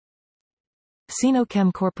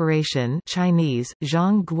Sinochem Corporation Chinese,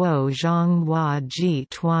 Zhongguo Zhonghua Ji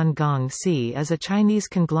Tuan Gong Si is a Chinese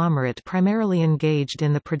conglomerate primarily engaged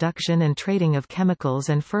in the production and trading of chemicals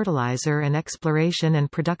and fertilizer and exploration and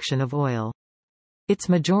production of oil. Its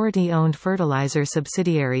majority-owned fertilizer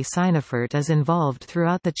subsidiary Sinofert is involved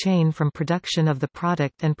throughout the chain from production of the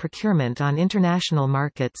product and procurement on international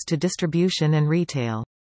markets to distribution and retail.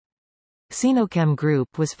 Sinochem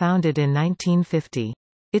Group was founded in 1950.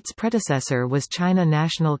 Its predecessor was China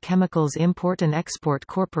National Chemicals Import and Export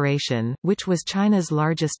Corporation, which was China's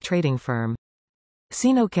largest trading firm.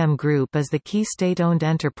 Sinochem Group is the key state-owned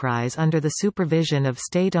enterprise under the supervision of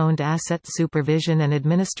State-Owned Asset Supervision and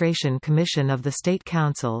Administration Commission of the State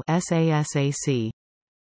Council (SASAC).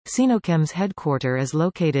 Sinochem's headquarters is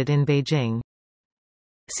located in Beijing.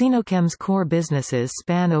 Sinochem's core businesses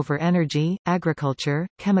span over energy, agriculture,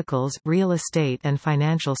 chemicals, real estate and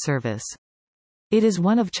financial service. It is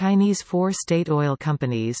one of Chinese four state oil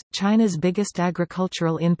companies, China's biggest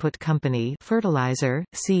agricultural input company fertilizer,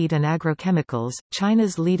 seed and agrochemicals,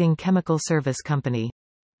 China's leading chemical service company.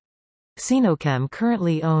 Sinochem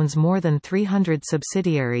currently owns more than 300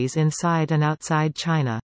 subsidiaries inside and outside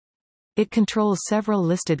China. It controls several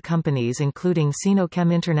listed companies including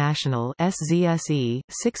Sinochem International SZSE,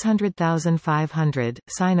 600,500,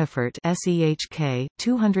 Sinofert SEHK,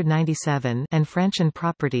 297 and Franchen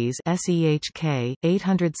Properties SEHK,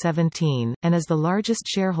 817, and is the largest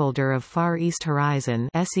shareholder of Far East Horizon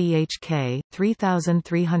SEHK,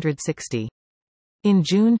 3,360. In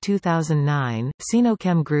June 2009,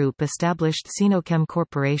 Sinochem Group established Sinochem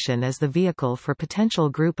Corporation as the vehicle for potential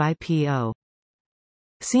group IPO.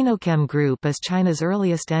 Sinochem Group is China's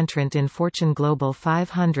earliest entrant in Fortune Global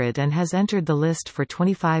 500 and has entered the list for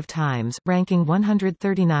 25 times, ranking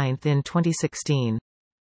 139th in 2016.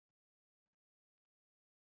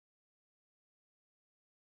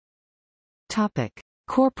 Topic: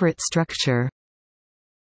 Corporate structure.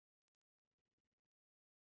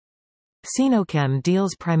 Sinochem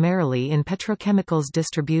deals primarily in petrochemicals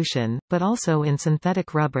distribution, but also in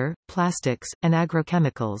synthetic rubber, plastics, and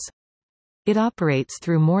agrochemicals. It operates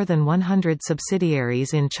through more than 100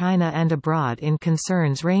 subsidiaries in China and abroad in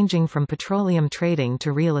concerns ranging from petroleum trading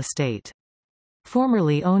to real estate.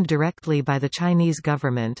 Formerly owned directly by the Chinese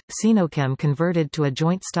government, Sinochem converted to a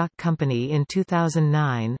joint stock company in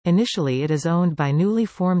 2009. Initially it is owned by newly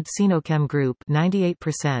formed Sinochem Group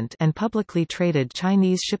 98% and publicly traded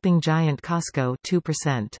Chinese shipping giant COSCO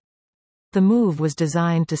 2%. The move was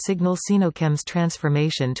designed to signal Sinochem's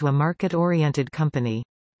transformation to a market-oriented company.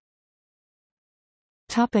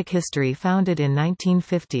 History. Founded in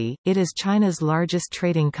 1950, it is China's largest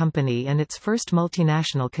trading company and its first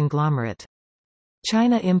multinational conglomerate.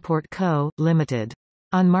 China Import Co., Ltd.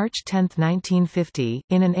 On March 10, 1950,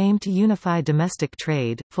 in an aim to unify domestic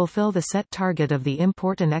trade, fulfill the set target of the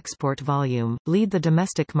import and export volume, lead the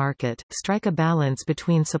domestic market, strike a balance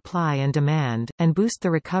between supply and demand, and boost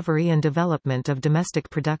the recovery and development of domestic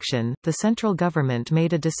production, the central government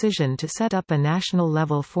made a decision to set up a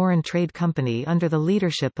national-level foreign trade company under the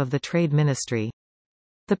leadership of the Trade Ministry.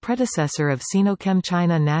 The predecessor of Sinochem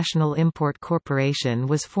China National Import Corporation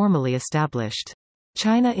was formally established.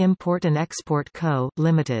 China Import and Export Co.,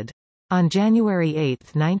 Ltd. On January 8,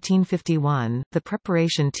 1951, the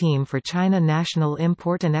preparation team for China National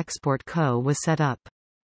Import and Export Co. was set up.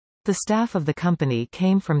 The staff of the company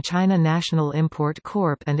came from China National Import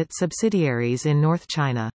Corp. And its subsidiaries in North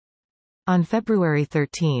China. On February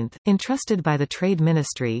 13, entrusted by the Trade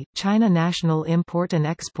Ministry, China National Import and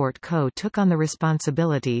Export Co. took on the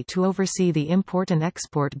responsibility to oversee the import and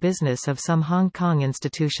export business of some Hong Kong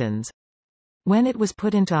institutions. When it was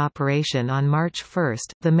put into operation on March 1,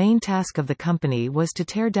 the main task of the company was to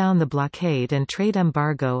tear down the blockade and trade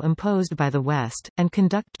embargo imposed by the West, and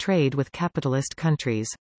conduct trade with capitalist countries.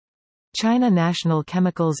 China National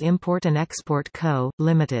Chemicals Import and Export Co.,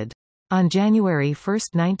 Ltd. On January 1,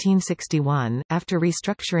 1961, after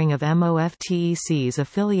restructuring of MOFTEC's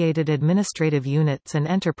affiliated administrative units and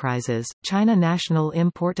enterprises, China National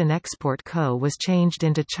Import and Export Co. was changed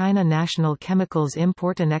into China National Chemicals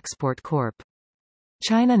Import and Export Corp.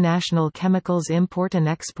 China National Chemicals Import and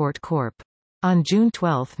Export Corp. On June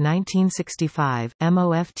 12, 1965,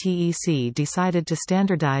 MOFTEC decided to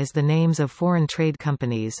standardize the names of foreign trade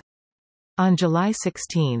companies. On July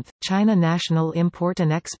 16, China National Import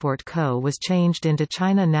and Export Co. was changed into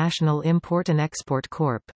China National Import and Export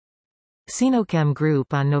Corp. Sinochem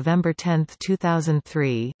Group. On November 10,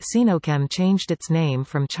 2003, Sinochem changed its name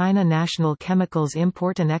from China National Chemicals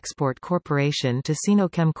Import and Export Corporation to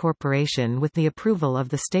Sinochem Corporation with the approval of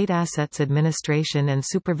the State Assets Administration and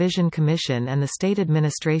Supervision Commission and the State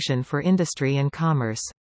Administration for Industry and Commerce.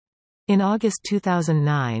 In August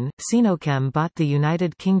 2009, Sinochem bought the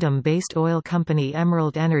United Kingdom-based oil company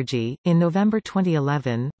Emerald Energy. In November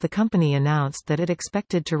 2011, the company announced that it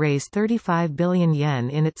expected to raise 35 billion yen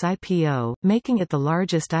in its IPO, making it the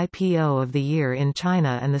largest IPO of the year in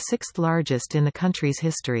China and the sixth largest in the country's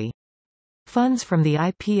history. Funds from the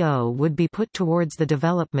IPO would be put towards the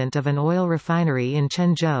development of an oil refinery in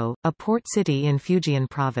Chenzhou, a port city in Fujian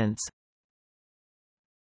province.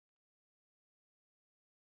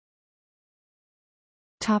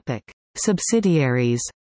 Topic: Subsidiaries.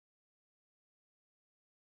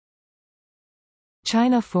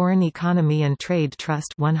 China Foreign Economy and Trade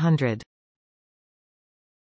Trust 100.